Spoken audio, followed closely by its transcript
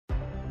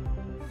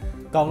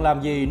Còn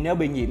làm gì nếu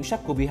bị nhiễm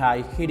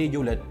SARS-CoV-2 khi đi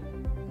du lịch?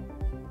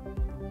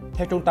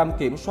 Theo Trung tâm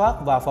Kiểm soát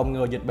và Phòng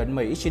ngừa Dịch bệnh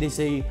Mỹ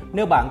CDC,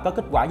 nếu bạn có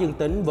kết quả dương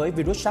tính với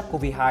virus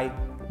SARS-CoV-2,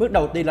 bước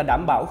đầu tiên là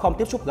đảm bảo không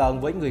tiếp xúc gần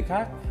với người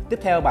khác. Tiếp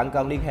theo, bạn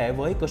cần liên hệ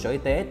với cơ sở y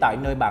tế tại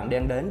nơi bạn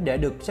đang đến để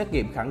được xét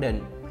nghiệm khẳng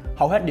định.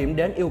 Hầu hết điểm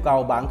đến yêu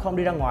cầu bạn không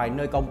đi ra ngoài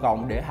nơi công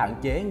cộng để hạn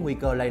chế nguy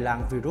cơ lây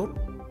lan virus.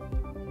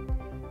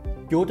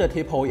 Chủ tịch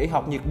Hiệp hội Y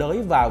học nhiệt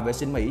đới và vệ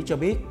sinh Mỹ cho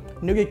biết,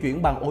 nếu di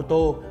chuyển bằng ô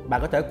tô,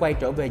 bạn có thể quay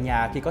trở về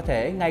nhà khi có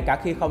thể, ngay cả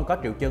khi không có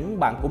triệu chứng.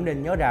 Bạn cũng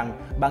nên nhớ rằng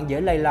bạn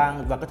dễ lây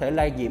lan và có thể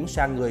lây nhiễm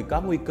sang người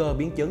có nguy cơ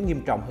biến chứng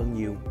nghiêm trọng hơn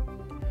nhiều.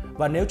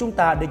 Và nếu chúng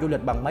ta đi du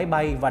lịch bằng máy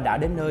bay và đã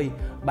đến nơi,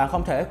 bạn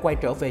không thể quay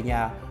trở về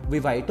nhà. Vì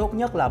vậy, tốt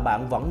nhất là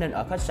bạn vẫn nên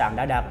ở khách sạn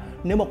đã đặt.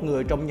 Nếu một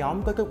người trong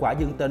nhóm có kết quả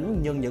dương tính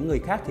nhưng những người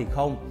khác thì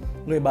không,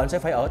 người bệnh sẽ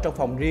phải ở trong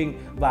phòng riêng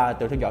và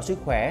tự theo dõi sức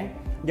khỏe.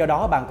 Do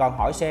đó, bạn còn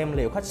hỏi xem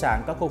liệu khách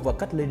sạn có khu vực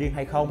cách ly riêng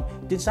hay không,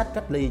 chính sách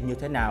cách ly như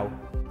thế nào.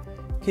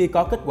 Khi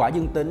có kết quả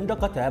dương tính, rất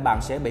có thể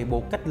bạn sẽ bị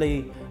buộc cách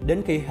ly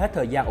đến khi hết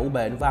thời gian ủ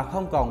bệnh và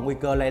không còn nguy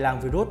cơ lây lan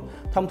virus.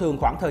 Thông thường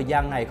khoảng thời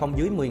gian này không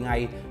dưới 10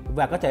 ngày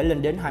và có thể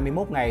lên đến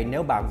 21 ngày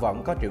nếu bạn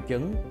vẫn có triệu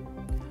chứng.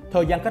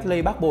 Thời gian cách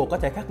ly bắt buộc có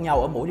thể khác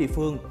nhau ở mỗi địa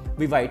phương.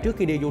 Vì vậy, trước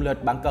khi đi du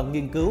lịch, bạn cần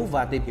nghiên cứu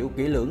và tìm hiểu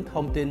kỹ lưỡng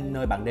thông tin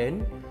nơi bạn đến.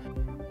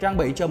 Trang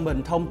bị cho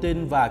mình thông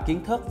tin và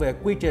kiến thức về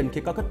quy trình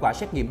khi có kết quả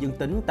xét nghiệm dương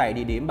tính tại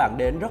địa điểm bạn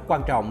đến rất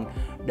quan trọng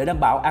để đảm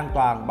bảo an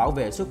toàn, bảo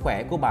vệ sức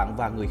khỏe của bạn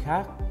và người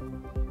khác.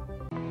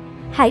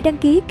 Hãy đăng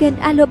ký kênh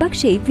Alo Bác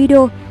sĩ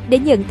Video để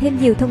nhận thêm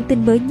nhiều thông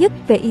tin mới nhất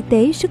về y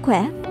tế, sức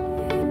khỏe.